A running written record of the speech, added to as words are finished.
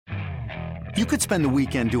You could spend the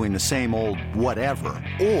weekend doing the same old whatever,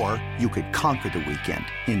 or you could conquer the weekend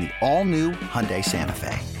in the all-new Hyundai Santa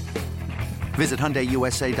Fe. Visit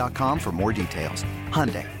HyundaiUSA.com for more details.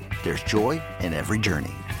 Hyundai, there's joy in every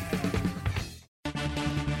journey.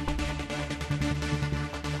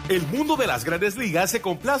 El mundo de las grandes ligas se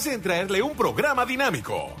complace en traerle un programa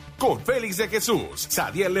dinámico con Félix de Jesús,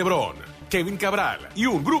 Sadiel Lebrón, Kevin Cabral y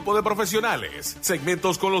un grupo de profesionales.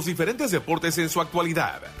 Segmentos con los diferentes deportes en su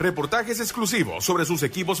actualidad. Reportajes exclusivos sobre sus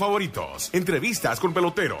equipos favoritos. Entrevistas con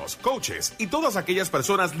peloteros, coaches y todas aquellas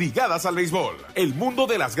personas ligadas al béisbol. El mundo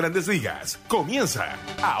de las grandes ligas comienza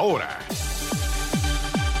ahora.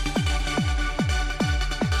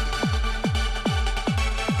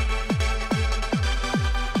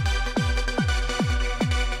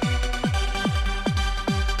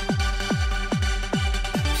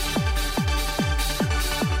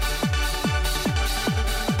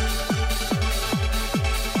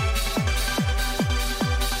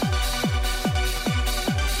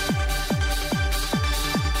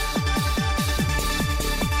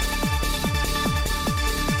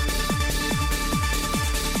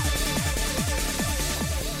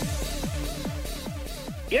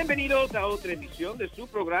 Bienvenidos a otra edición de su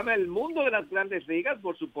programa El Mundo de las Grandes Ligas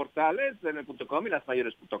por sus portales en el .com y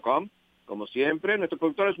lasmayores.com. Como siempre, nuestro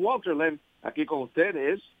productor es Walter Len, aquí con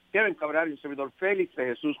ustedes, Kevin Cabral y un servidor Félix de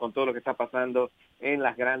Jesús con todo lo que está pasando en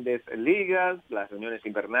las Grandes Ligas, las reuniones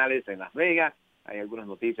invernales en Las Vegas. Hay algunas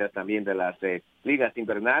noticias también de las ligas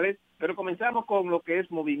invernales, pero comenzamos con lo que es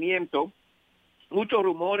movimiento. Muchos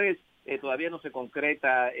rumores, todavía no se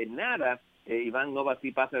concreta en nada. Iván Nova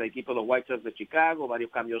sí pasa del equipo de los White Sox de Chicago, varios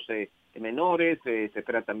cambios menores, se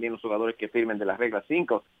espera también los jugadores que firmen de las reglas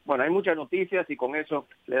 5. Bueno, hay muchas noticias y con eso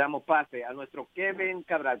le damos pase a nuestro Kevin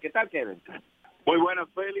Cabral. ¿Qué tal, Kevin? Muy buenas,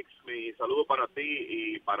 Félix. Mi saludo para ti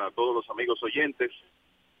y para todos los amigos oyentes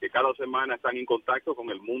que cada semana están en contacto con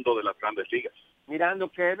el mundo de las grandes ligas. Mirando,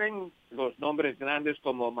 Kevin, los nombres grandes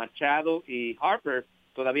como Machado y Harper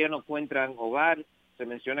todavía no encuentran hogar. Se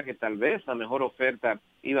menciona que tal vez la mejor oferta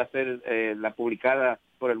iba a ser la publicada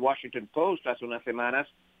por el Washington Post hace unas semanas,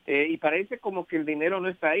 y parece como que el dinero no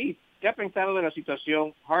está ahí. ¿Qué ha pensado de la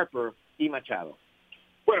situación Harper y Machado?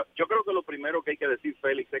 Bueno, yo creo que lo primero que hay que decir,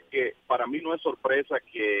 Félix, es que para mí no es sorpresa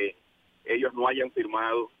que ellos no hayan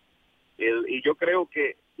firmado, y yo creo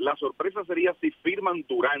que la sorpresa sería si firman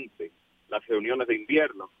durante las reuniones de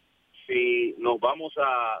invierno. Si nos vamos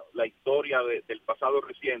a la historia del pasado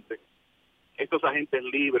reciente, estos agentes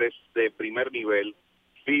libres de primer nivel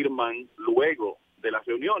firman luego de las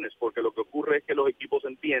reuniones, porque lo que ocurre es que los equipos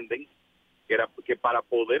entienden que para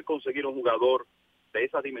poder conseguir un jugador de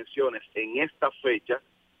esas dimensiones en esta fecha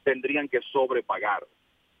tendrían que sobrepagar.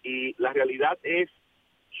 Y la realidad es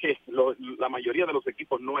que la mayoría de los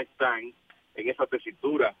equipos no están en esa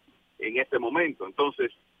tesitura en este momento.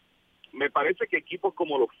 Entonces, me parece que equipos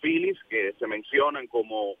como los Phillies, que se mencionan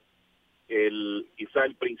como quizá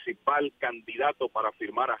el principal candidato para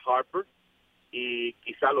firmar a Harper, y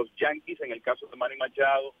quizá los Yankees en el caso de Manny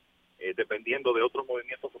Machado, dependiendo de otros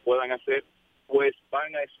movimientos que puedan hacer, pues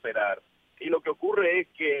van a esperar. Y lo que ocurre es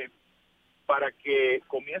que para que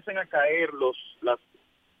comiencen a caer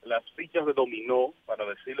las fichas de dominó, para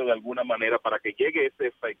decirlo de alguna manera, para que llegue ese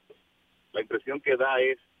efecto, la impresión que da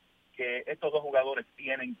es que estos dos jugadores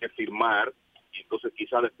tienen que firmar, y entonces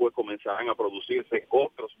quizás después comenzarán a producirse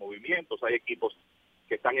otros movimientos. Hay equipos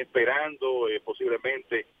que están esperando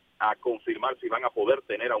posiblemente a confirmar si van a poder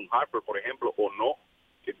tener a un Harper, por ejemplo, o no,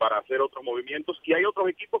 para hacer otros movimientos, y hay otros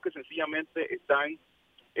equipos que sencillamente están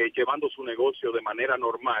llevando su negocio de manera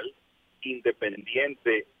normal,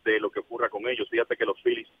 independiente de lo que ocurra con ellos. Fíjate que los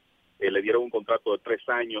Phillies le dieron un contrato de 3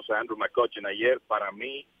 años a Andrew McCutchen ayer. Para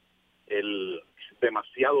mí,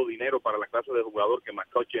 demasiado dinero para la clase de jugador que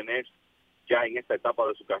McCutchen es ya en esta etapa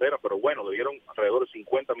de su carrera, pero bueno, le dieron alrededor de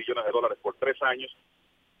 $50 millones por 3 años,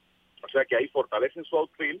 o sea que ahí fortalecen su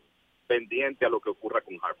outfield pendiente a lo que ocurra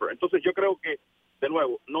con Harper. Entonces yo creo que, de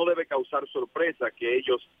nuevo, no debe causar sorpresa que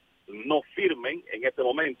ellos no firmen en este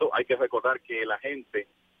momento. Hay que recordar que el agente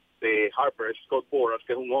de Harper, Scott Boras,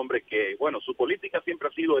 que es un hombre que, bueno, su política siempre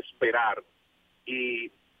ha sido esperar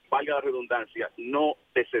y, valga la redundancia, no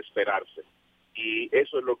desesperarse, y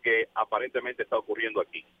eso es lo que aparentemente está ocurriendo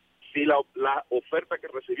aquí. Si la oferta que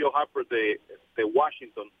recibió Harper de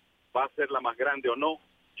Washington va a ser la más grande o no,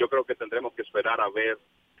 yo creo que tendremos que esperar a ver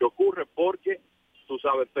qué ocurre, porque tú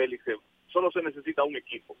sabes, Félix, solo se necesita un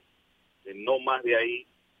equipo, no más de ahí.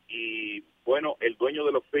 Y bueno, el dueño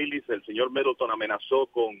de los Phillies, el señor Middleton, amenazó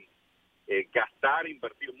con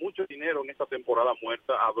invertir mucho dinero en esta temporada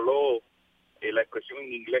muerta. Habló, la expresión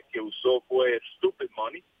en inglés que usó fue stupid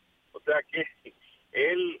money, o sea que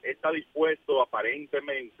él está dispuesto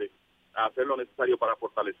aparentemente a hacer lo necesario para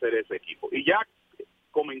fortalecer ese equipo. Y ya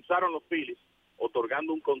comenzaron los Phillies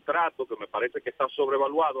otorgando un contrato que me parece que está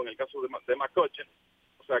sobrevaluado en el caso de McCutchen.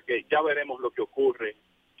 O sea que ya veremos lo que ocurre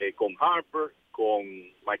con Harper, con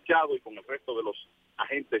Machado y con el resto de los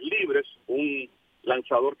agentes libres. Un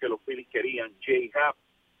lanzador que los Phillies querían, J. Happ,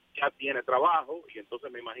 ya tiene trabajo, y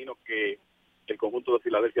entonces me imagino que el conjunto de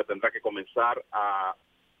Filadelfia tendrá que comenzar a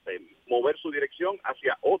mover su dirección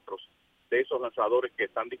hacia otros de esos lanzadores que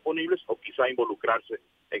están disponibles, o quizá involucrarse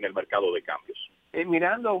en el mercado de cambios.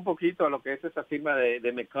 Mirando un poquito a lo que es esa firma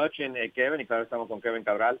de McCutchen, Kevin, y claro, estamos con Kevin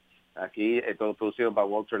Cabral, aquí todo producido por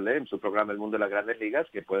Walter Lim, su programa El Mundo de las Grandes Ligas,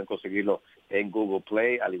 que pueden conseguirlo en Google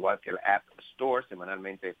Play, al igual que el App Store,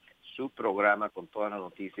 semanalmente su programa con todas las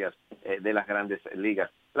noticias de las Grandes Ligas.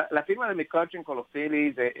 La firma de McCutchen con los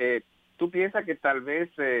Phillies, ¿tú piensas que tal vez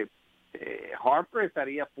Harper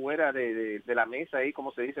estaría fuera de la mesa ahí,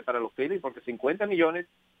 como se dice, para los Phillies? Porque 50 millones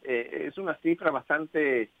es una cifra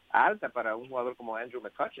bastante alta para un jugador como Andrew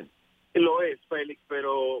McCutchen. Lo es, Félix,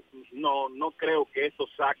 pero no creo que eso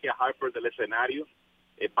saque a Harper del escenario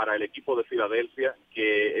para el equipo de Filadelfia,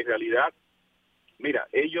 que en realidad, mira,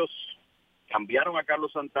 ellos cambiaron a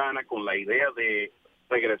Carlos Santana con la idea de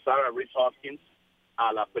regresar a Rhys Hoskins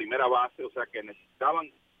a la primera base, o sea que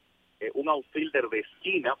necesitaban un outfielder de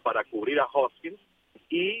esquina para cubrir a Hoskins,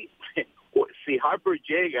 y si Harper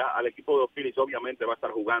llega al equipo de los Phillies, obviamente va a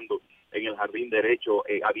estar jugando en el jardín derecho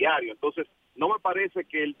a diario. Entonces, no me parece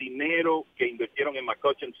que el dinero que invirtieron en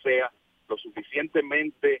McCutchen sea lo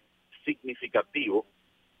suficientemente significativo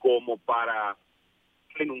como para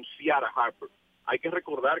renunciar a Harper. Hay que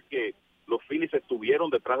recordar que los Phillies estuvieron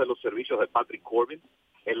detrás de los servicios de Patrick Corbin,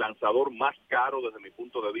 el lanzador más caro desde mi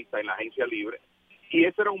punto de vista en la agencia libre, y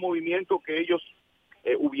ese era un movimiento que ellos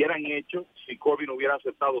hubieran hecho si Corbin hubiera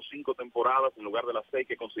aceptado 5 temporadas en lugar de las 6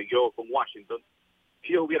 que consiguió con Washington.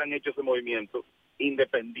 Ellos hubieran hecho ese movimiento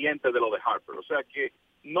independiente de lo de Harper. O sea que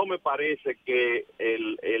no me parece que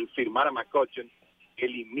el firmar a McCutchen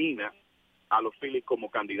elimina a los Phillies como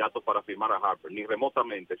candidatos para firmar a Harper, ni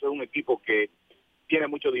remotamente. Ese es un equipo que tiene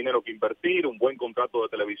mucho dinero que invertir, un buen contrato de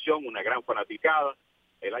televisión, una gran fanaticada.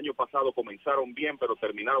 El año pasado comenzaron bien, pero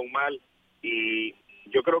terminaron mal, y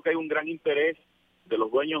yo creo que hay un gran interés de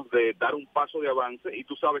los dueños de dar un paso de avance, y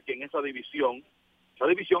tú sabes que en esa división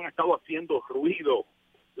ha estado haciendo ruido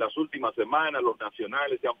las últimas semanas. Los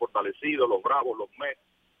nacionales se han fortalecido, los Bravos, los Mets,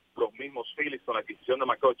 los mismos Phillies con la adquisición de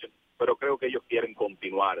McCutchen, pero creo que ellos quieren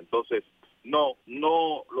continuar. Entonces, no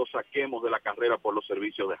lo saquemos de la carrera por los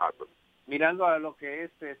servicios de Harper. Mirando a lo que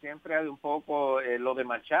es siempre hay un poco lo de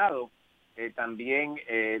Machado, también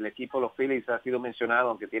el equipo de los Phillies ha sido mencionado,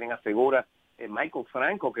 aunque tienen asegura Michael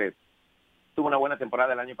Franco, que tuvo una buena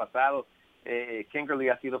temporada el año pasado. Kingerly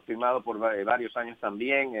ha sido firmado por varios años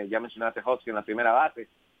también. Ya mencionaste Hoskins en la primera base.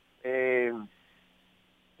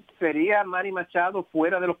 ¿Sería Manny Machado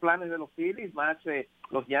fuera de los planes de los Phillies, más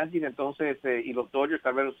los Yankees entonces y los Dodgers,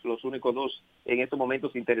 tal vez los únicos dos en estos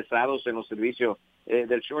momentos interesados en los servicios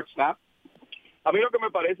del shortstop? A mí lo que me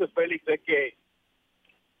parece, Félix, es que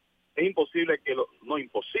es imposible no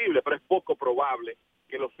imposible, pero es poco probable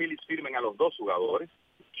que los Phillies firmen a los dos jugadores.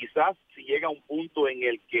 Quizás si llega a un punto en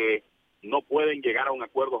el que no pueden llegar a un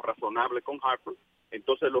acuerdo razonable con Harper,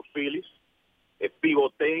 entonces los Phillies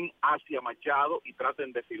pivoteen hacia Machado y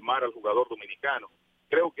traten de firmar al jugador dominicano.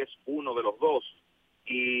 Creo que es uno de los dos.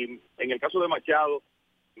 Y en el caso de Machado,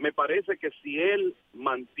 me parece que si él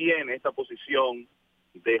mantiene esta posición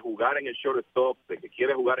de jugar en el shortstop, de que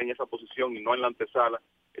quiere jugar en esa posición y no en la antesala,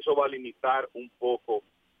 eso va a limitar un poco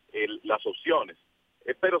las opciones.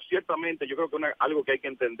 Pero ciertamente yo creo que algo que hay que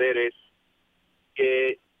entender es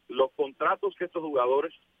que los contratos que estos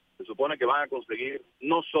jugadores se supone que van a conseguir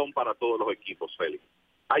no son para todos los equipos, Félix.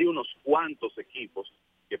 Hay unos cuantos equipos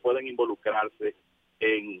que pueden involucrarse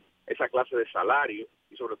en esa clase de salario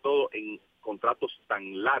y sobre todo en contratos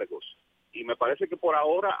tan largos. Y me parece que por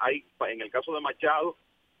ahora en el caso de Machado,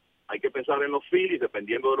 hay que pensar en los Phillies,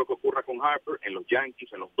 dependiendo de lo que ocurra con Harper, en los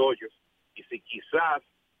Yankees, en los Dodgers, y si quizás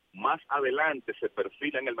más adelante se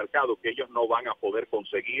perfila en el mercado que ellos no van a poder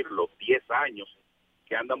conseguir los 10 años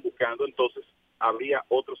que andan buscando, entonces habría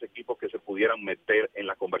otros equipos que se pudieran meter en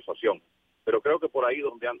la conversación. Pero creo que por ahí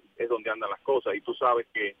es donde andan las cosas, y tú sabes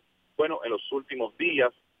que, bueno, en los últimos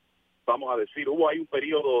días, vamos a decir, hay un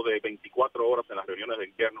periodo de 24 horas en las reuniones de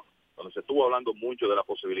invierno, donde se estuvo hablando mucho de la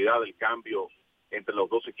posibilidad del cambio entre los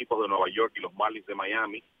dos equipos de Nueva York y los Marlins de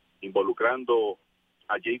Miami, involucrando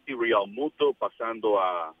a JT Realmuto, pasando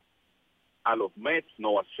a los Mets,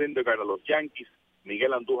 Noah Syndergaard a los Yankees,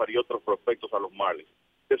 Miguel Andújar y otros prospectos a los Marlins.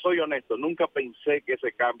 Te soy honesto, nunca pensé que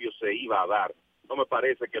ese cambio se iba a dar, no me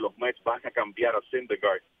parece que los Mets van a cambiar a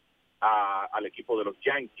Syndergaard al equipo de los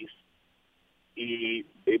Yankees y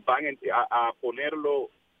van a ponerlo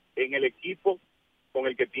en el equipo con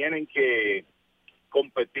el que tienen que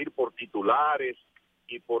competir por titulares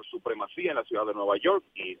y por supremacía en la ciudad de Nueva York,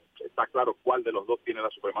 y está claro cuál de los dos tiene la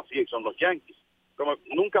supremacía, y son los Yankees. Como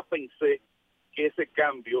nunca pensé que ese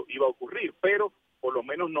cambio iba a ocurrir, pero por lo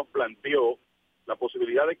menos nos planteó la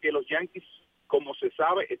posibilidad de que los Yankees, como se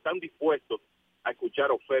sabe, están dispuestos a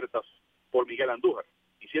escuchar ofertas por Miguel Andújar.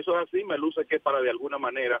 Y si eso es así, me luce que es para de alguna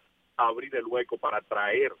manera abrir el hueco para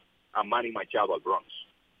traer a Manny Machado al Bronx.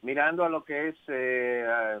 Mirando a lo que es,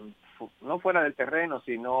 no fuera del terreno,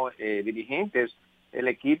 sino dirigentes, el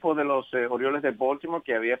equipo de los Orioles de Baltimore,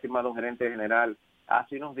 que había firmado un gerente general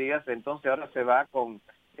hace unos días, entonces ahora se va con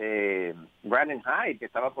Brandon Hyde, que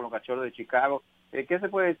estaba con los Cachorros de Chicago. ¿Qué se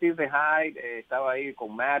puede decir de Hyde? Estaba ahí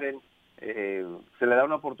con Madden, se le da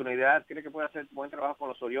una oportunidad. ¿Cree que puede hacer buen trabajo con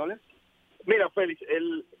los Orioles? Mira, Félix,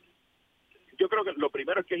 yo creo que lo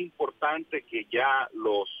primero es que es importante que ya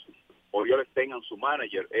los Orioles tengan su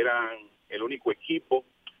manager. Eran el único equipo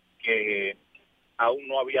que aún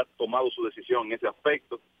no había tomado su decisión en ese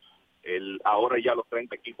aspecto. Ahora ya los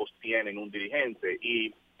 30 equipos tienen un dirigente, y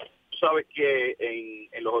tú sabes que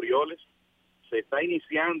en los Orioles se está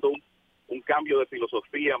iniciando un cambio de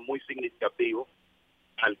filosofía muy significativo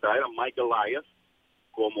al traer a Michael Elias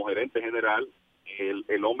como gerente general,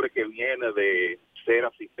 el hombre que viene de ser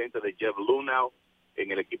asistente de Jeff Luhnow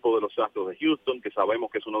en el equipo de los Astros de Houston, que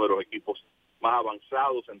sabemos que es uno de los equipos más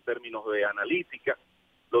avanzados en términos de analítica.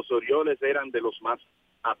 Los Orioles eran de los más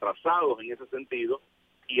atrasados en ese sentido,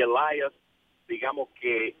 y Elias, digamos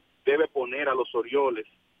que debe poner a los Orioles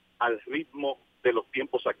al ritmo de los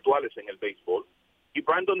tiempos actuales en el béisbol. Y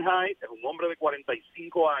Brandon Hyde es un hombre de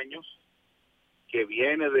 45 años que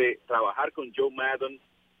viene de trabajar con Joe Maddon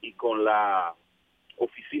y con la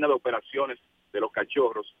oficina de operaciones de los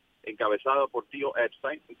Cachorros, encabezada por Tío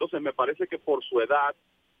Epstein. Entonces me parece que por su edad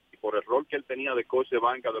y por el rol que él tenía de coach de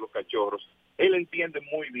banca de los Cachorros, él entiende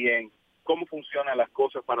muy bien cómo funcionan las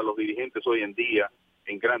cosas para los dirigentes hoy en día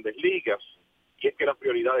en grandes ligas, y es que las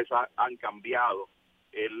prioridades han cambiado.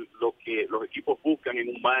 Lo que los equipos buscan en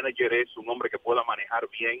un manager es un hombre que pueda manejar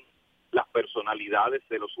bien las personalidades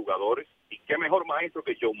de los jugadores, y qué mejor maestro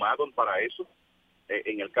que Joe Maddon para eso,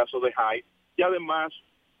 en el caso de Hyde, y además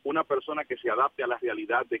una persona que se adapte a la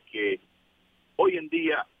realidad de que hoy en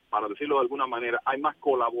día, para decirlo de alguna manera, hay más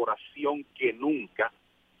colaboración que nunca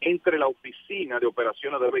entre la oficina de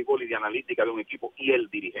operaciones de béisbol y de analítica de un equipo y el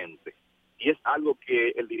dirigente. Y es algo que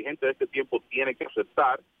el dirigente de este tiempo tiene que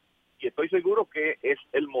aceptar, y estoy seguro que es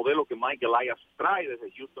el modelo que Mike Elias trae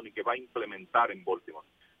desde Houston y que va a implementar en Baltimore.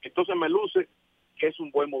 Entonces me luce que es un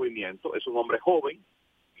buen movimiento, es un hombre joven,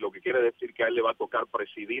 lo que quiere decir que a él le va a tocar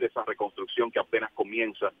presidir esa reconstrucción que apenas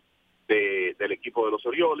comienza del equipo de los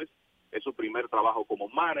Orioles. Es su primer trabajo como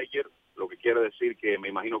manager, lo que quiere decir que me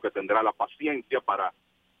imagino que tendrá la paciencia para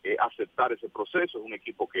aceptar ese proceso. Es un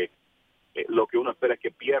equipo que lo que uno espera es que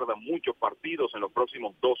pierda muchos partidos en los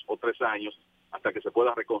próximos 2 o 3 años hasta que se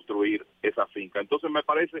pueda reconstruir esa finca. Entonces me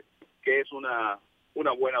parece que es una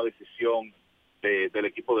buena decisión del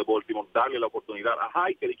equipo de Baltimore darle la oportunidad a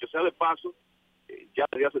Hyde, que dicho sea de paso, ya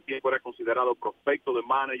desde hace tiempo era considerado prospecto de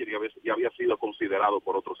manager y había sido considerado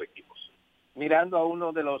por otros equipos. Mirando a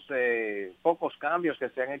uno de los pocos cambios que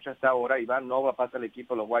se han hecho hasta ahora, Iván Nova pasa al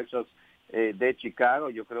equipo de los White Sox de Chicago.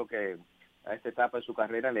 Yo creo que a esta etapa de su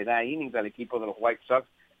carrera le da innings al equipo de los White Sox.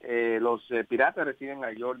 Los Piratas reciben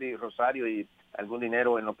a Jordi Rosario y algún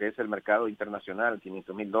dinero en lo que es el mercado internacional.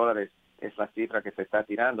 $500,000 es la cifra que se está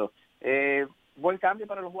tirando. Buen cambio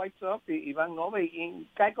para los White Sox, y Iván Nova, y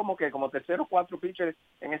cae como tercero o cuarto pitcher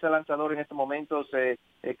en ese lanzador en estos momentos.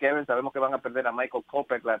 Kevin, sabemos que van a perder a Michael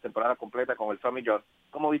Kopech la temporada completa con el Tommy John.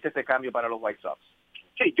 ¿Cómo viste este cambio para los White Sox?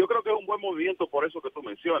 Sí, yo creo que es un buen movimiento por eso que tú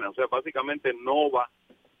mencionas. O sea, básicamente Nova,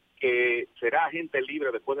 que será agente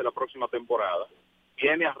libre después de la próxima temporada,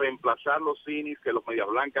 viene a reemplazar los innings que los Medias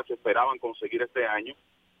Blancas esperaban conseguir este año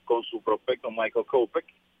con su prospecto Michael Kopech,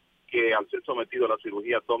 que al ser sometido a la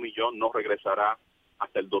cirugía Tommy John no regresará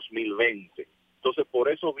hasta el 2020. Entonces, por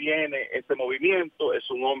eso viene este movimiento. Es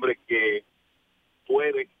un hombre que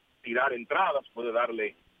puede tirar entradas, puede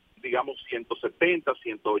darle, digamos, 170,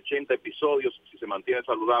 180 episodios, si se mantiene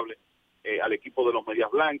saludable, al equipo de los Medias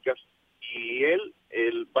Blancas. Y él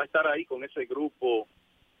va a estar ahí con ese grupo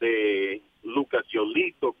de Lucas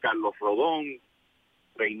Giolito, Carlos Rodón,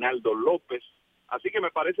 Reinaldo López. Así que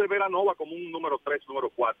me parece ver a Nova como un número 3, número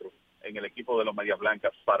 4 en el equipo de los Medias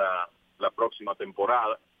Blancas para la próxima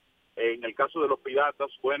temporada. En el caso de los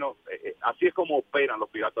Piratas, bueno, así es como operan los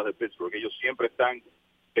Piratas de Pittsburgh. Ellos siempre están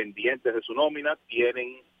pendientes de su nómina,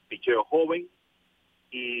 tienen picheo joven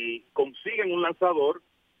y consiguen un lanzador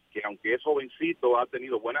que, aunque es jovencito, ha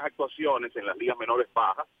tenido buenas actuaciones en las ligas menores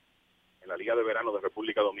bajas, en la Liga de Verano de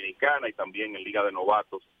República Dominicana y también en Liga de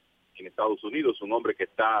Novatos en Estados Unidos, un hombre que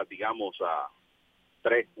está, digamos, a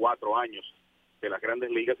 3, 4 años de las grandes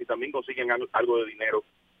ligas, y también consiguen algo de dinero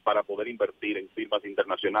para poder invertir en firmas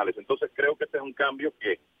internacionales. Entonces creo que este es un cambio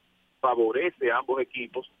que favorece a ambos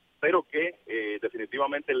equipos, pero que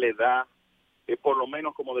definitivamente le da, por lo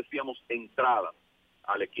menos, como decíamos, entrada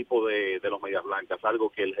al equipo de los Medias Blancas, algo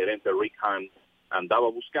que el gerente Rick Hahn andaba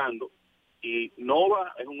buscando. Y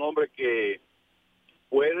Nova es un hombre que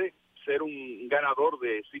puede ser un ganador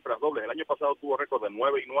de cifras dobles. El año pasado tuvo récord de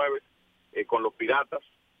 9-9 con los Piratas,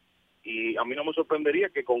 y a mí no me sorprendería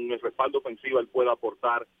que con el respaldo ofensivo él pueda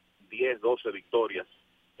aportar 10, 12 victorias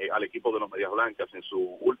al equipo de los Medias Blancas en su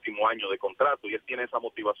último año de contrato, y él tiene esa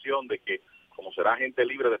motivación de que, como será agente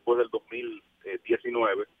libre después del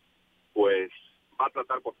 2019, pues va a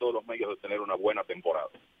tratar por todos los medios de tener una buena temporada.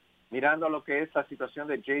 Mirando a lo que es la situación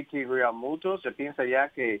de JT Realmuto, se piensa ya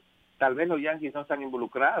que tal vez los Yankees no están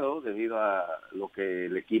involucrados debido a lo que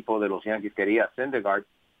el equipo de los Yankees quería, Syndergaard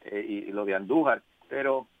y lo de Andújar,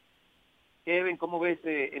 pero Kevin, ¿cómo ves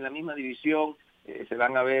en la misma división? Se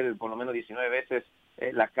van a ver por lo menos 19 veces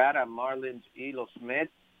la cara Marlins y los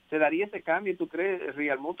Mets. ¿Se daría ese cambio, tú crees,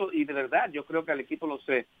 Realmuto? Y de verdad, yo creo que al equipo los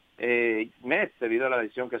Mets, debido a la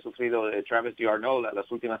decisión que ha sufrido Travis d'Arnaud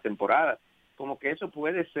las últimas temporadas, como que eso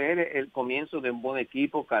puede ser el comienzo de un buen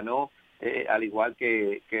equipo, Cano, al igual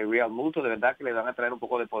que Realmuto, de verdad que le van a traer un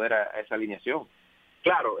poco de poder a esa alineación.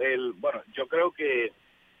 Claro, bueno, yo creo que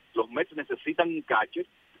los Mets necesitan un catcher.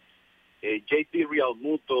 JT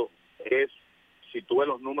Realmuto es, si tú ves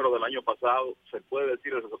los números del año pasado, se puede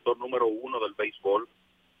decir el receptor número 1 del béisbol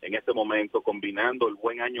en este momento, combinando el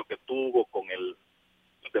buen año que tuvo con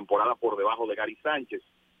la temporada por debajo de Gary Sánchez.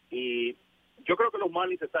 Y yo creo que los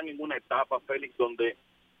Marlins están en una etapa, Félix, donde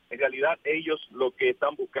en realidad ellos lo que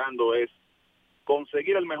están buscando es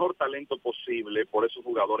conseguir el mejor talento posible por esos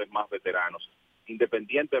jugadores más veteranos,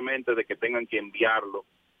 independientemente de que tengan que enviarlo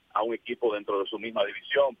a un equipo dentro de su misma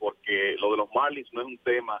división, porque lo de los Marlins no es un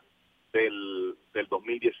tema del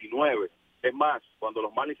 2019. Es más, cuando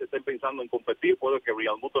los Marlins estén pensando en competir, puede que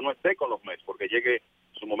Realmuto no esté con los Mets, porque llegue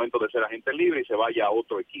su momento de ser agente libre y se vaya a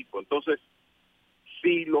otro equipo. Entonces,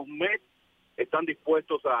 si los Mets están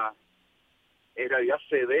dispuestos a, en realidad,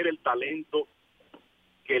 ceder el talento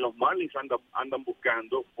que los Marlins andan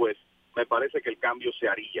buscando, pues me parece que el cambio se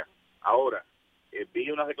haría. Ahora,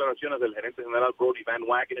 vi unas declaraciones del gerente general Brody Van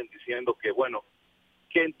Wagenen diciendo que, bueno,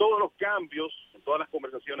 que en todos los cambios, en todas las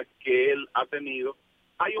conversaciones que él ha tenido,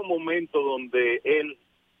 hay un momento donde él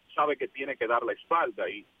sabe que tiene que dar la espalda,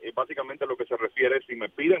 y básicamente lo que se refiere es: si me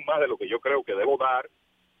piden más de lo que yo creo que debo dar,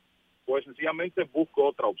 pues sencillamente busco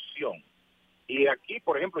otra opción. Y aquí,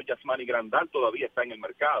 por ejemplo, Yasmani Grandal todavía está en el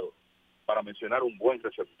mercado, para mencionar un buen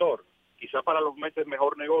receptor. Quizá para los Mets es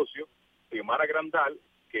mejor negocio firmar a Grandal,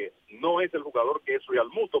 que no es el jugador que es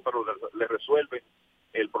Realmuto, pero le resuelve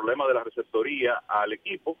el problema de la receptoría al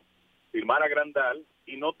equipo, firmar a Grandal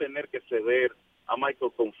y no tener que ceder a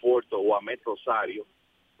Michael Conforto o a Met Rosario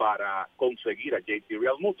para conseguir a JT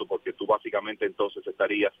Realmuto, porque tú básicamente entonces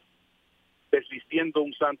estarías desvistiendo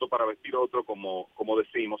un santo para vestir otro, como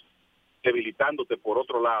decimos, debilitándote por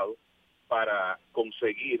otro lado para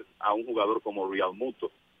conseguir a un jugador como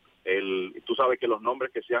Realmuto. Tú sabes que los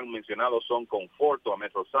nombres que se han mencionado son Conforto,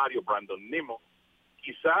 Ahmed Rosario, Brandon Nimmo.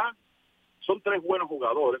 Quizá son 3 buenos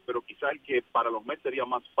jugadores, pero quizá el que para los Mets sería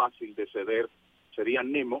más fácil de ceder sería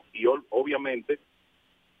Nimmo, y obviamente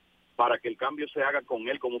para que el cambio se haga con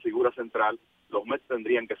él como figura central, los Mets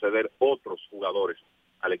tendrían que ceder otros jugadores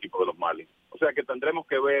al equipo de los Marlins. O sea que tendremos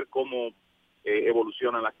que ver cómo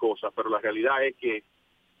evolucionan las cosas, pero la realidad es que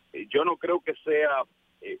yo no creo que sea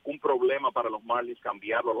un problema para los Marlins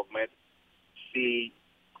cambiarlo a los Mets si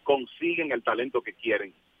consiguen el talento que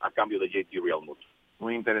quieren a cambio de JT Realmuto.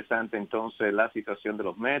 Muy interesante entonces la situación de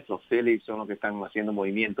los Mets. Los Phillies son los que están haciendo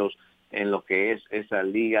movimientos en lo que es esa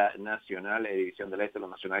Liga Nacional, División del Este, los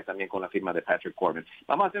nacionales también con la firma de Patrick Corbin.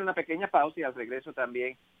 Vamos a hacer una pequeña pausa y al regreso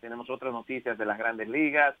también tenemos otras noticias de las grandes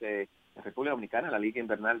ligas. En República Dominicana la Liga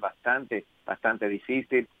Invernal bastante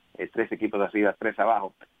difícil. 3 equipos de arriba, 3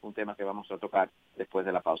 abajo. Un tema que vamos a tocar después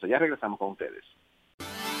de la pausa. Ya regresamos con ustedes.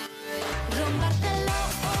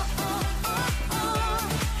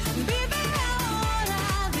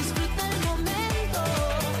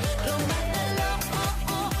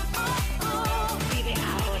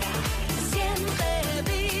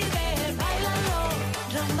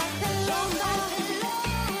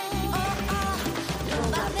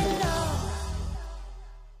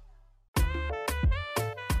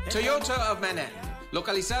 Toyota of Manhattan,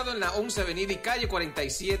 localizado en la 11 Avenida y calle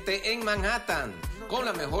 47 en Manhattan, con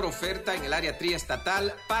la mejor oferta en el área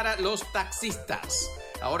triestatal para los taxistas.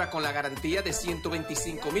 Ahora con la garantía de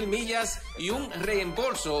 125,000 millas y un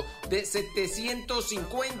reembolso de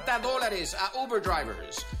 $750 a Uber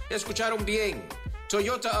drivers. ¿Escucharon bien?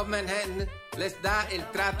 Toyota of Manhattan les da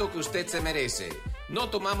el trato que usted se merece. No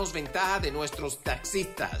tomamos ventaja de nuestros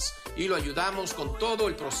taxistas y lo ayudamos con todo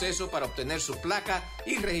el proceso para obtener su placa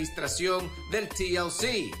y registración del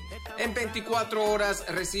TLC. En 24 horas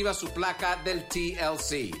reciba su placa del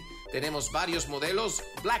TLC. Tenemos varios modelos,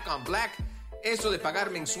 Black on Black. Eso de pagar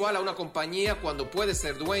mensual a una compañía cuando puede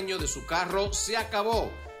ser dueño de su carro se acabó.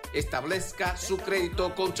 Establezca su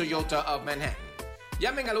crédito con Toyota of Manhattan.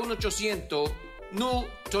 Llamen al 1-800-NEW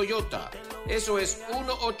Toyota. Eso es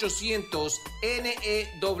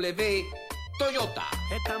 1-800-NEW Toyota.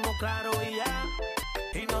 Estamos claros y ya,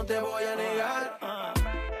 y no te voy a negar.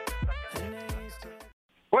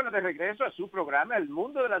 Bueno, de regreso a su programa, El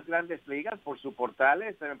Mundo de las Grandes Ligas, por su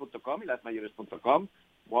portales, seven.com y lasmayores.com.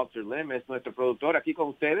 Walter Lim es nuestro productor aquí con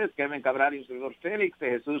ustedes, Kevin Cabral y un servidor Félix de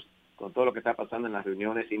Jesús, con todo lo que está pasando en las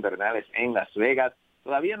reuniones invernales en Las Vegas.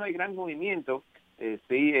 Todavía no hay gran movimiento,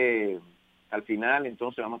 al final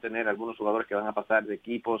entonces vamos a tener algunos jugadores que van a pasar de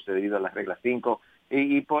equipos debido a las reglas 5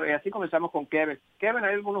 y así comenzamos con Kevin. Kevin,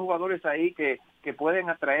 hay algunos jugadores ahí que pueden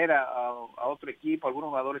atraer a otro equipo, algunos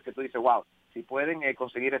jugadores que tú dices, wow, si pueden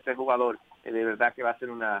conseguir este jugador, de verdad que va a ser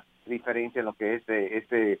una diferencia en lo que es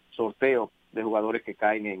este sorteo de jugadores que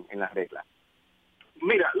caen en las reglas.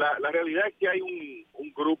 Mira, la realidad es que hay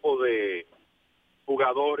un grupo de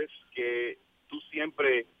jugadores que tú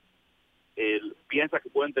siempre piensas que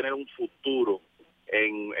pueden tener un futuro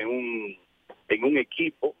en un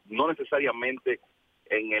equipo, no necesariamente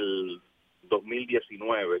en el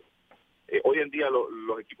 2019. Hoy en día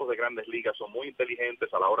los equipos de Grandes Ligas son muy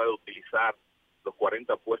inteligentes a la hora de utilizar los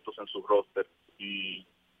 40 puestos en su roster y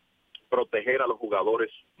proteger a los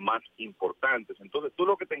jugadores más importantes. Entonces tú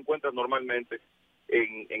lo que te encuentras normalmente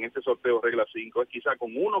en este sorteo regla 5 es quizá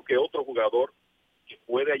con uno que otro jugador que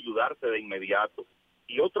puede ayudarte de inmediato,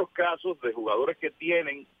 y otros casos de jugadores que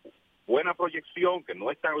tienen buena proyección, que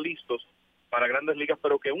no están listos para Grandes Ligas,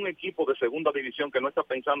 pero que un equipo de segunda división que no está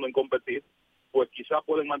pensando en competir, pues quizá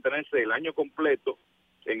pueden mantenerse el año completo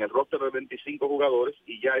en el roster de 25 jugadores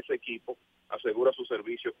y ya ese equipo asegura sus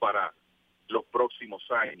servicios para los próximos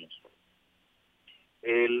años.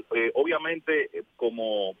 Obviamente,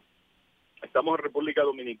 como estamos en República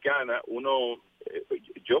Dominicana,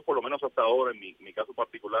 yo por lo menos hasta ahora, en mi caso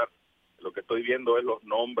particular, lo que estoy viendo es los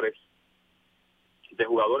nombres de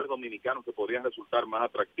jugadores dominicanos que podrían resultar más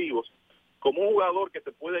atractivos. Como un jugador que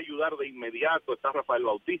te puede ayudar de inmediato está Rafael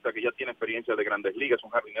Bautista, que ya tiene experiencia de Grandes Ligas,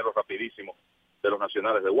 un jardinero rapidísimo de los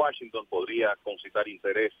Nacionales de Washington, podría concitar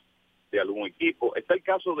interés de algún equipo. Está el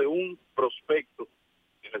caso de un prospecto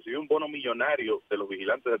que recibió un bono millonario de los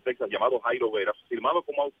Vigilantes de Texas llamado Jairo Veras, firmado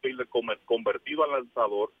como outfielder, convertido al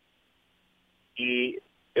lanzador, y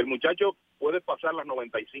el muchacho puede pasar las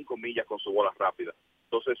 95 millas con su bola rápida.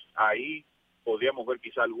 Entonces ahí podríamos ver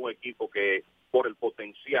quizá algún equipo que por el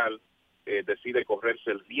potencial decide correrse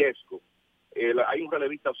el riesgo. Hay un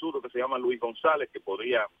relevista zurdo que se llama Luis González que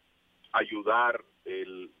podría ayudar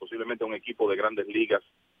posiblemente a un equipo de Grandes Ligas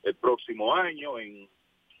el próximo año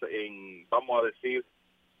vamos a decir,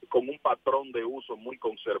 con un patrón de uso muy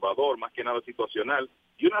conservador, más que nada situacional,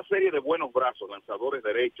 y una serie de buenos brazos, lanzadores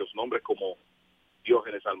derechos, nombres como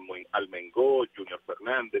Diógenes Almengó, Junior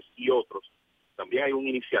Fernández y otros. También hay un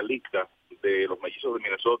inicialista de los Mellizos de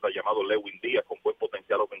Minnesota llamado Lewin Díaz con buen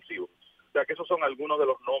potencial ofensivo. O sea que esos son algunos de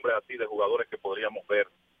los nombres así de jugadores que podríamos ver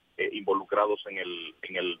involucrados en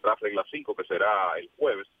el draft regla 5 que será el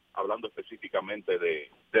jueves, hablando específicamente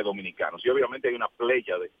de dominicanos. Y obviamente hay una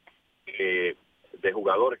playa de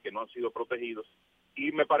jugadores que no han sido protegidos.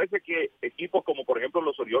 Y me parece que equipos como por ejemplo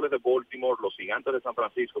los Orioles de Baltimore, los Gigantes de San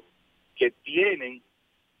Francisco, que tienen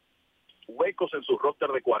huecos en su roster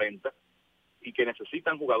de 40 y que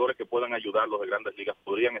necesitan jugadores que puedan ayudarlos de Grandes Ligas,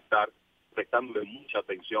 podrían estar prestándole mucha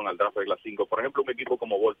atención al draft regla 5. Por ejemplo, un equipo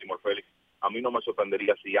como Baltimore, Félix, a mí no me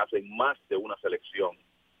sorprendería si hacen más de una selección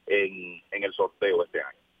en el sorteo este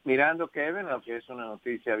año. Mirando, Kevin, lo que es una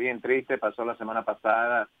noticia bien triste, pasó la semana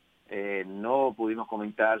pasada, no pudimos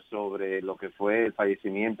comentar sobre lo que fue el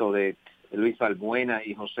fallecimiento de Luis Balbuena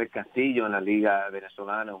y José Castillo en la Liga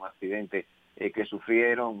Venezolana, un accidente que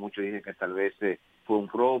sufrieron, muchos dicen que tal vez fue un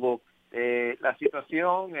robo. La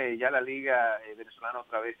situación, ya la Liga Venezolana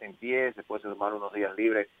otra vez en pie, después de tomar unos días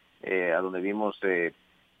libres, a donde vimos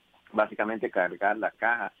básicamente cargar la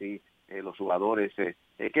caja, así los jugadores.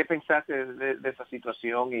 ¿Qué pensaste de esa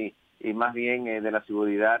situación y y más bien de la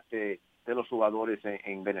seguridad de los jugadores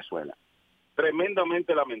en Venezuela.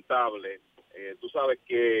 Tremendamente lamentable. Tú sabes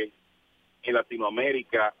que en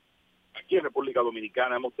Latinoamérica, aquí en República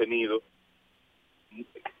Dominicana, hemos tenido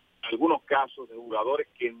algunos casos de jugadores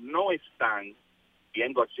que no están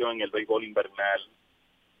viendo acción en el béisbol invernal,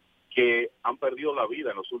 que han perdido la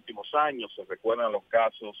vida en los últimos años. Se recuerdan los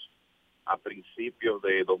casos a principios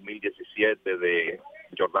de 2017 de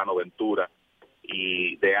Jordano Ventura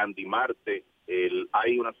y de Andy Marte.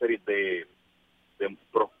 Hay una serie de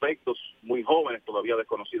prospectos muy jóvenes, todavía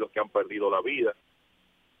desconocidos, que han perdido la vida.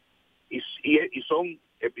 Y son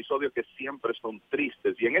episodios que siempre son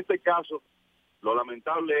tristes. Y en este caso, lo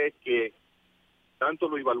lamentable es que tanto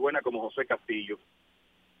Luis Balbuena como José Castillo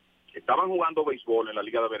estaban jugando béisbol en la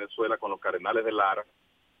Liga de Venezuela con los Cardenales de Lara,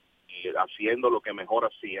 haciendo lo que mejor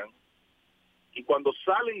hacían, y cuando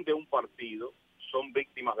salen de un partido son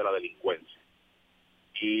víctimas de la delincuencia.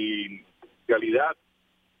 Y en realidad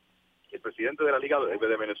el presidente de la Liga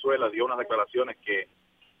de Venezuela dio unas declaraciones que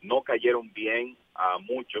no cayeron bien a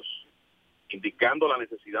muchos, indicando la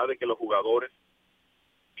necesidad de que los jugadores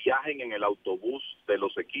viajen en el autobús de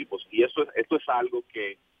los equipos, y esto es algo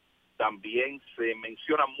que también se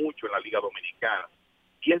menciona mucho en la Liga Dominicana,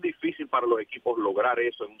 y es difícil para los equipos lograr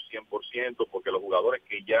eso en un 100%, porque los jugadores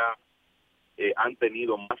que ya han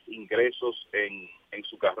tenido más ingresos en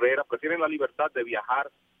su carrera prefieren la libertad de viajar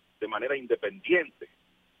de manera independiente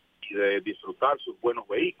y de disfrutar sus buenos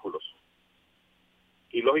vehículos,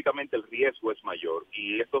 y lógicamente el riesgo es mayor.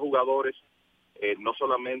 Y estos jugadores, no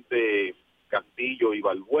solamente Castillo y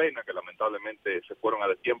Balbuena, que lamentablemente se fueron a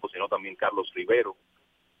destiempo, sino también Carlos Rivero,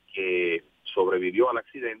 que sobrevivió al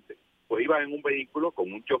accidente, pues iban en un vehículo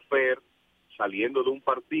con un chofer saliendo de un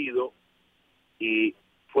partido y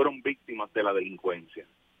fueron víctimas de la delincuencia.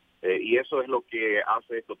 Y eso es lo que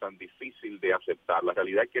hace esto tan difícil de aceptar. La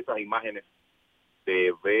realidad es que esas imágenes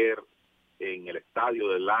de ver en el estadio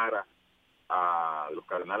de Lara a los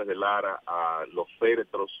Cardenales de Lara, a los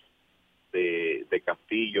féretros de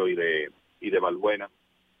Castillo y de Balbuena,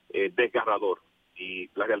 desgarrador. Y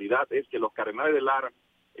la realidad es que los Cardenales de Lara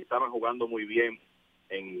estaban jugando muy bien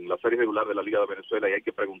en la serie regular de la Liga de Venezuela, y hay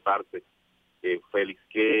que preguntarse, Félix,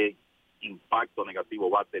 qué impacto negativo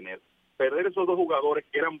va a tener perder esos dos jugadores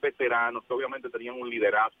que eran veteranos, que obviamente tenían un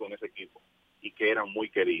liderazgo en ese equipo y que eran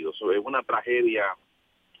muy queridos. Es una tragedia,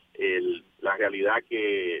 la realidad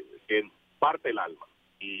que parte el alma,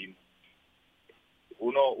 y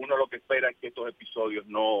uno lo que espera es que estos episodios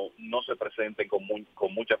no se presenten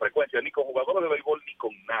con mucha frecuencia, ni con jugadores de béisbol ni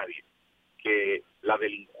con nadie, que la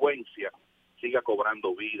delincuencia siga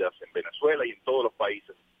cobrando vidas en Venezuela y en todos los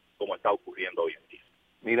países, como está ocurriendo hoy en día.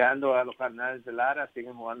 Mirando a los Cardenales de Lara,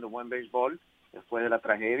 siguen jugando buen béisbol. Después de la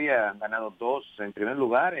tragedia han ganado 2 en primer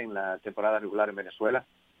lugar en la temporada regular en Venezuela,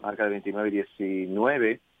 marca de 29 y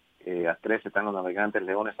 19, a 13 están los Navegantes,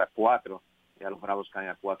 Leones a 4, ya los Bravos caen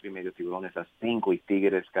a 4.5, Tiburones a 5, y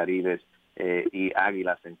Tigres, Caribes y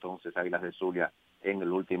Águilas, entonces Águilas de Zulia en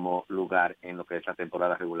el último lugar en lo que es la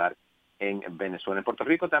temporada regular en Venezuela. En Puerto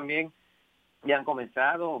Rico también ya han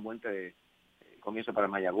comenzado, buen comienzo para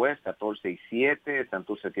Mayagüez, 14 y 7,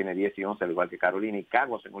 Santurce tiene 10 y 11, al igual que Carolina, y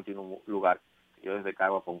Caguas en último lugar, yo desde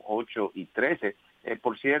Caguas con 8 y 13.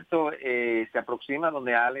 Por cierto, se aproxima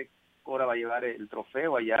donde Alex Cora va a llevar el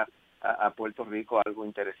trofeo allá a Puerto Rico, algo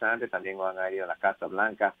interesante. También van a ir a la Casa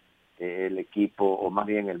Blanca, el equipo, o más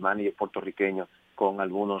bien el manager puertorriqueño, con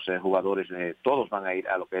algunos jugadores, todos van a ir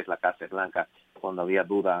a lo que es la Casa Blanca, cuando había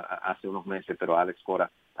duda hace unos meses, pero Alex Cora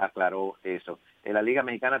aclaró eso. En la Liga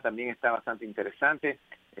Mexicana también está bastante interesante.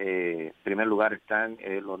 En primer lugar están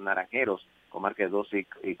los Naranjeros, con marca de 2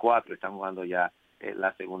 y 4, están jugando ya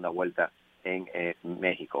la segunda vuelta en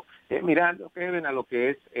México. Mirando, Kevin, a lo que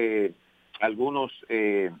es algunos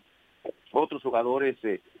otros jugadores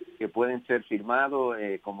que pueden ser firmados,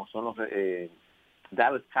 como son los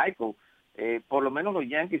Dallas Keuchel, por lo menos los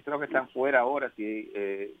Yankees creo que están fuera ahora, si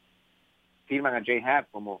firman a J-Happ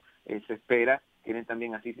como se espera. Tienen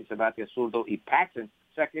también a Cici Sabathia, zurdo, y Paxton.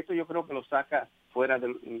 O sea que esto yo creo que lo saca fuera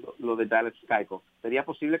de lo de Dallas Keuchel. ¿Sería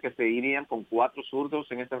posible que se irían con 4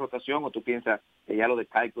 zurdos en esta rotación, o tú piensas que ya lo de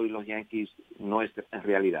Keuchel y los Yankees no es en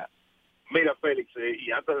realidad? Mira, Félix,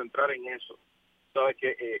 y antes de entrar en eso, sabes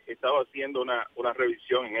que estaba haciendo una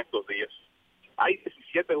revisión en estos días. Hay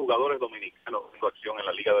 17 jugadores dominicanos en acción en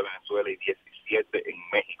la Liga de Venezuela y 17 en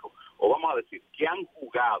México. O vamos a decir que han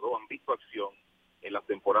jugado, han visto acción en las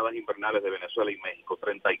temporadas invernales de Venezuela y México,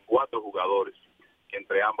 34 jugadores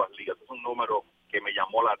entre ambas ligas. Es un número que me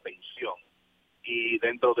llamó la atención. Y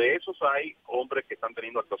dentro de esos hay hombres que están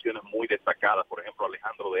teniendo actuaciones muy destacadas. Por ejemplo,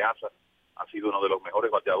 Alejandro de Asa ha sido uno de los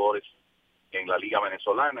mejores bateadores en la Liga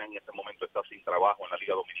Venezolana, en este momento está sin trabajo en la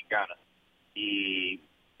Liga Dominicana, y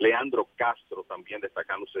Leandro Castro también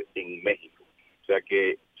destacándose en México. O sea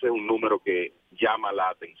que ese es un número que llama la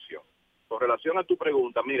atención. Con relación a tu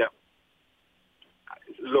pregunta, mira,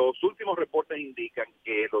 los últimos reportes indican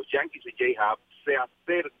que los Yankees y J-Hub se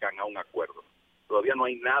acercan a un acuerdo. Todavía no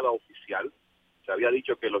hay nada oficial. Se había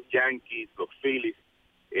dicho que los Yankees, los Phillies,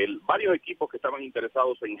 varios equipos que estaban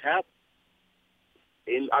interesados en Hub,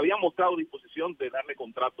 habían mostrado disposición de darle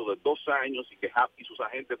contrato de 2 años y que Hub y sus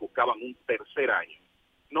agentes buscaban un tercer año.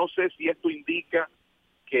 No sé si esto indica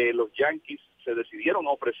que los Yankees se decidieron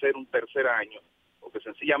a ofrecer un tercer año o que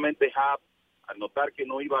sencillamente Hub, al notar que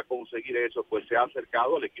no iba a conseguir eso, pues se ha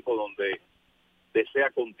acercado al equipo donde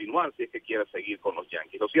desea continuar si es que quiere seguir con los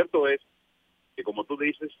Yankees. Lo cierto es que, como tú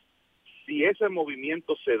dices, si ese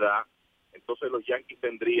movimiento se da, entonces los Yankees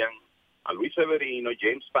tendrían a Luis Severino,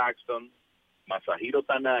 James Paxton, Masahiro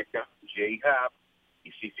Tanaka, J-Hub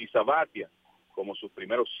y Sisi Sabathia como sus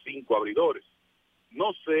primeros 5 abridores.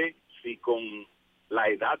 No sé si con la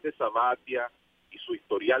edad de Sabathia y su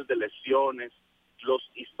historial de lesiones, los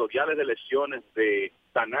historiales de lesiones de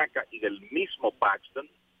Tanaka y del mismo Paxton,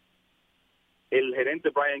 el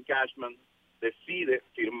gerente Brian Cashman decide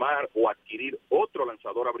firmar o adquirir otro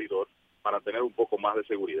lanzador abridor para tener un poco más de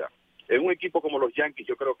seguridad. En un equipo como los Yankees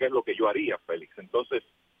yo creo que es lo que yo haría, Félix. Entonces,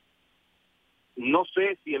 no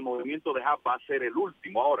sé si el movimiento de Hub va a ser el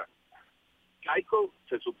último. Ahora, Keuchel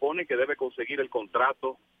se supone que debe conseguir el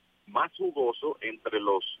contrato más jugoso entre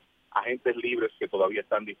los agentes libres que todavía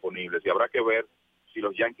están disponibles y habrá que ver si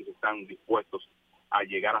los Yankees están dispuestos a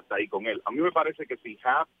llegar hasta ahí con él. A mí me parece que si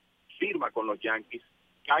Hub firma con los Yankees,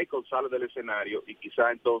 Keuchel sale del escenario y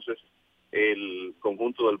quizá entonces el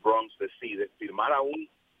conjunto del Bronx decide firmar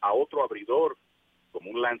a otro abridor, como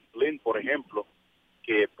un Lance Lynn, por ejemplo,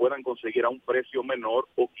 que puedan conseguir a un precio menor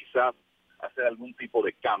o quizás hacer algún tipo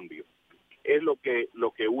de cambio. Es lo que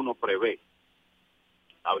uno prevé.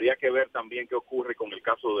 Habría que ver también qué ocurre con el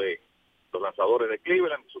caso de los lanzadores de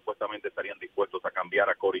Cleveland, que supuestamente estarían dispuestos a cambiar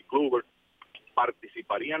a Corey Kluber.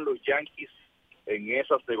 ¿Participarían los Yankees en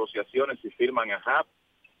esas negociaciones si firman a Hub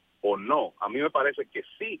o no? A mí me parece que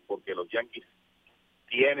sí, porque los Yankees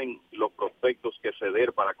tienen los prospectos que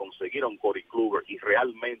ceder para conseguir a un Corey Kluber y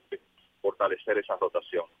realmente fortalecer esa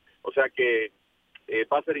rotación. O sea que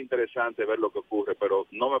va a ser interesante ver lo que ocurre, pero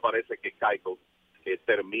no me parece que Keuchel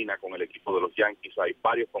termina con el equipo de los Yankees. Hay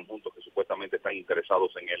varios conjuntos que supuestamente están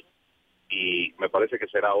interesados en él y me parece que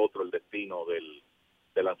será otro el destino del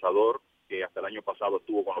lanzador que hasta el año pasado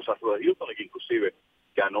estuvo con los Astros de Houston y que inclusive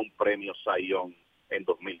ganó un premio Cy Young en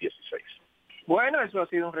 2016. Bueno, eso ha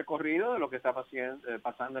sido un recorrido de lo que está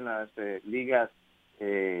pasando en las ligas,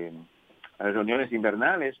 las reuniones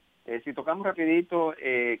invernales. Si tocamos rapidito,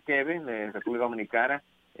 Kevin, de República Dominicana,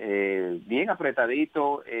 bien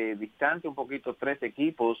apretadito, distante un poquito 3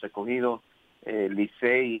 equipos, escogido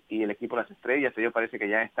Licey y el equipo de las Estrellas. Ellos parece que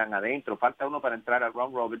ya están adentro, falta uno para entrar al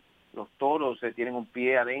round robin. Los Toros tienen un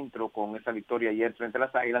pie adentro con esa victoria ayer frente a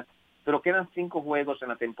las Águilas, pero quedan 5 juegos en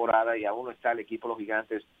la temporada y aún no está el equipo de los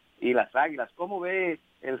Gigantes y las Águilas. ¿Cómo ve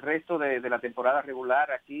el resto de la temporada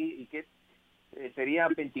regular aquí y qué sería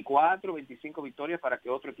 24, 25 victorias para que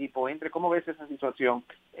otro equipo entre? ¿Cómo ves esa situación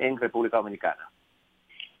en República Dominicana?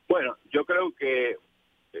 Bueno, yo creo que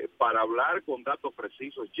para hablar con datos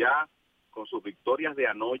precisos, ya con sus victorias de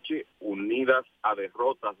anoche unidas a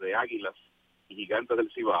derrotas de Águilas y Gigantes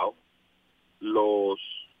del Cibao, los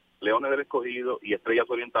Leones del Escogido y Estrellas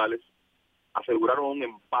Orientales aseguraron un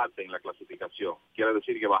empate en la clasificación. Quiere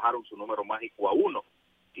decir que bajaron su número mágico a 1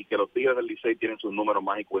 y que los Tigres del Licey tienen su número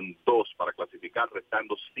mágico en 2 para clasificar,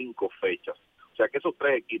 restando 5 fechas. O sea que esos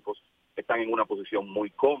 3 equipos están en una posición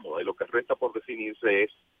muy cómoda y lo que resta por definirse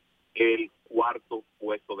es el 4º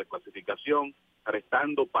puesto de clasificación,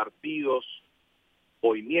 restando partidos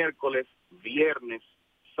hoy miércoles, viernes,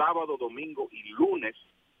 sábado, domingo y lunes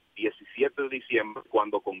 17 de diciembre,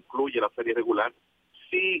 cuando concluye la serie regular,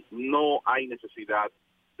 si no hay necesidad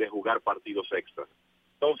de jugar partidos extras.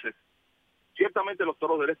 Entonces, ciertamente los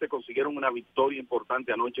Toros del Este consiguieron una victoria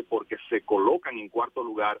importante anoche porque se colocan en 4º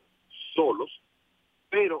lugar solos,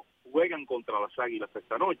 pero juegan contra las Águilas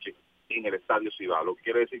esta noche en el Estadio Cibao. Lo que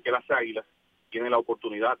quiere decir que las Águilas tienen la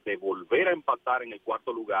oportunidad de volver a empatar en el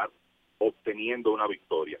 4º lugar obteniendo una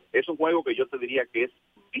victoria. Es un juego que yo te diría que es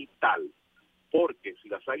vital, porque si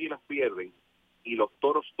las Águilas pierden y los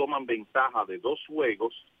Toros toman ventaja de 2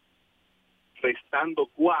 juegos, restando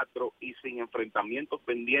 4 y sin enfrentamientos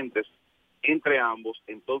pendientes entre ambos,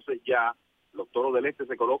 entonces ya los Toros del Este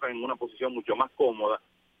se colocan en una posición mucho más cómoda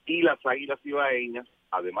y las Águilas Cibaeñas,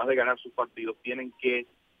 además de ganar sus partidos, tienen que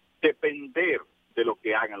depender de lo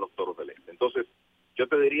que hagan los Toros del Este. Entonces, yo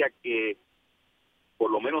te diría que,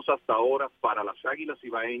 por lo menos hasta ahora, para las Águilas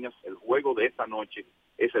Ibaeñas, el juego de esta noche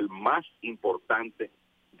es el más importante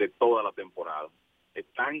de toda la temporada.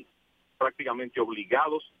 Están prácticamente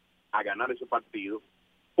obligados a ganar ese partido,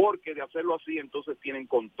 porque de hacerlo así, entonces tienen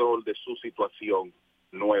control de su situación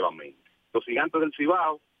nuevamente. Los Gigantes del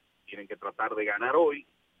Cibao tienen que tratar de ganar hoy,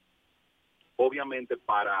 obviamente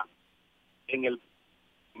para, en el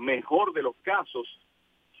mejor de los casos,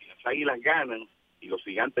 si las Águilas ganan y los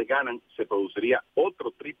Gigantes ganan, se produciría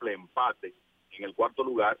otro triple empate en el cuarto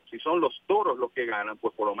lugar. Si son los Toros los que ganan,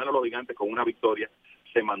 pues por lo menos los Gigantes con una victoria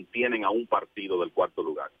se mantienen a un partido del cuarto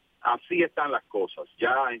lugar. Así están las cosas.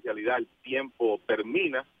 Ya en realidad el tiempo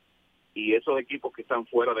termina y esos equipos que están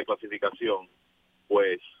fuera de clasificación,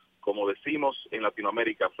 pues como decimos en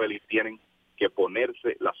Latinoamérica, Félix, tienen que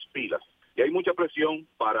ponerse las pilas. Y hay mucha presión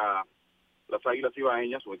para las Águilas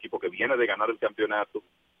Ibaeñas, un equipo que viene de ganar el campeonato,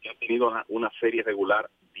 que ha tenido una serie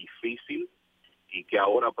regular difícil y que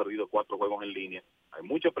ahora ha perdido 4 juegos en línea. Hay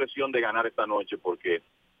mucha presión de ganar esta noche porque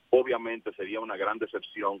obviamente sería una gran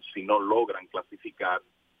decepción si no logran clasificar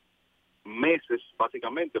meses,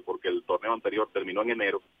 básicamente, porque el torneo anterior terminó en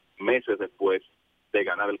enero, meses después de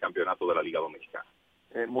ganar el campeonato de la Liga Dominicana.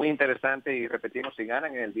 Muy interesante, y repetimos, si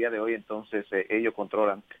ganan en el día de hoy, entonces ellos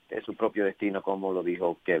controlan su propio destino, como lo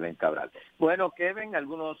dijo Kevin Cabral. Bueno, Kevin,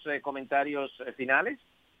 ¿algunos comentarios finales?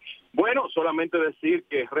 Bueno, solamente decir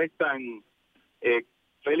que restan,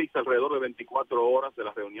 Félix, alrededor de 24 horas de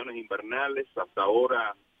las reuniones invernales. Hasta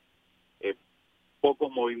ahora,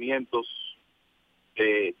 pocos movimientos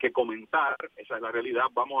que comentar, esa es la realidad.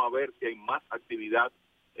 Vamos a ver si hay más actividad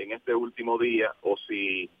en este último día o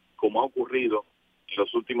si, como ha ocurrido en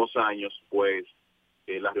los últimos años, pues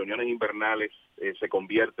las reuniones invernales se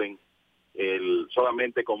convierten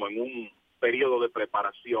solamente como en un periodo de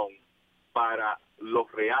preparación para los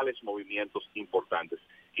reales movimientos importantes.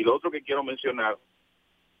 Y lo otro que quiero mencionar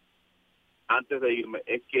antes de irme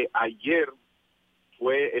es que ayer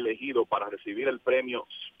fue elegido para recibir el premio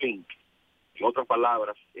Spink, en otras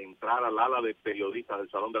palabras, entrar al ala de periodistas del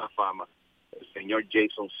Salón de la Fama, el señor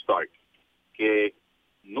Jason Stark, que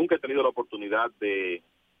nunca he tenido la oportunidad de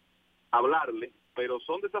hablarle, pero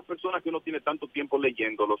son de esas personas que uno tiene tanto tiempo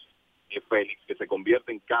leyéndolos, Félix, que se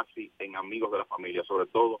convierten casi en amigos de la familia, sobre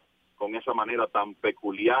todo con esa manera tan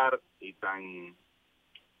peculiar y tan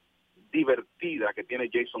divertida que tiene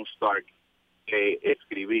Jason Stark de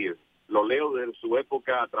escribir. Lo leo desde su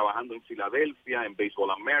época trabajando en Filadelfia, en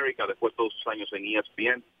Baseball America, después todos sus años en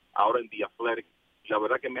ESPN, ahora en The Athletic. Y la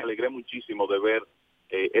verdad que me alegré muchísimo de ver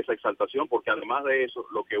esa exaltación, porque además de eso,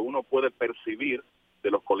 lo que uno puede percibir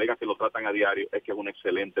de los colegas que lo tratan a diario es que es una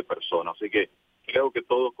excelente persona. Así que creo que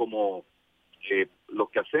todos, como los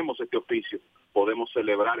que hacemos este oficio, podemos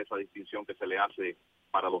celebrar esa distinción que se le hace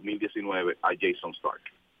para 2019 a Jason Stark.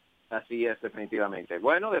 Así es, definitivamente.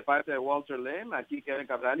 Bueno, de parte de Walter Lem, aquí Kevin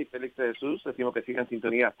Cabral y Félix de Jesús, decimos que sigan en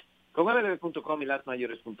sintonía con mlb.com y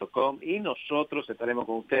lasmayores.com, y nosotros estaremos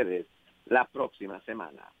con ustedes la próxima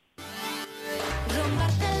semana.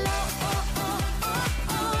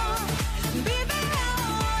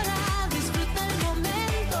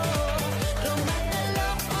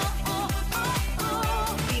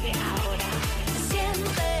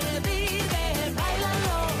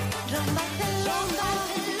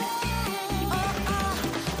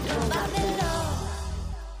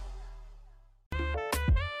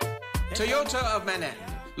 Toyota of Manhattan,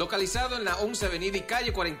 localizado en la 11 Avenida y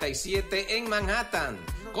calle 47 en Manhattan,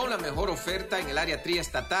 con la mejor oferta en el área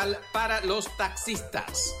triestatal para los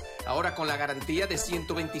taxistas. Ahora con la garantía de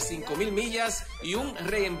 125,000 millas y un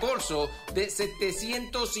reembolso de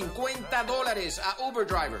 $750 a Uber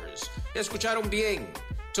drivers. ¿Escucharon bien?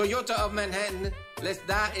 Toyota of Manhattan les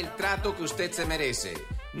da el trato que usted se merece.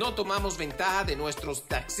 No tomamos ventaja de nuestros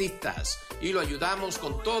taxistas y lo ayudamos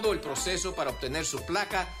con todo el proceso para obtener su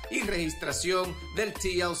placa y registración del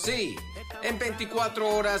TLC. En 24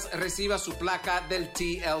 horas reciba su placa del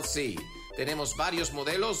TLC. Tenemos varios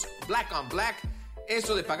modelos, Black on Black.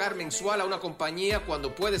 Eso de pagar mensual a una compañía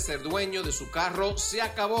cuando puede ser dueño de su carro se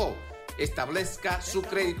acabó. Establezca su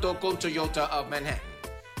crédito con Toyota of Manhattan.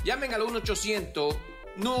 Llamen al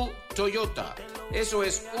 1-800-NEW Toyota. Eso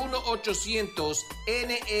es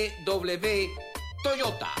 1-800-NEW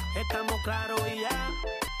Toyota. Estamos claros y ya,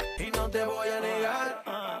 y no te voy a negar.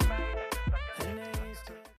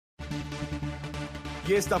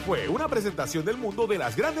 Y esta fue una presentación del mundo de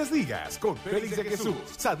las grandes ligas con Félix de Jesús,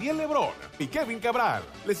 Sadiel Lebrón y Kevin Cabral.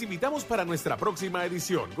 Les invitamos para nuestra próxima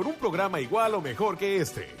edición con un programa igual o mejor que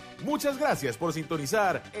este. Muchas gracias por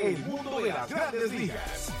sintonizar el mundo de las grandes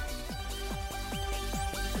ligas.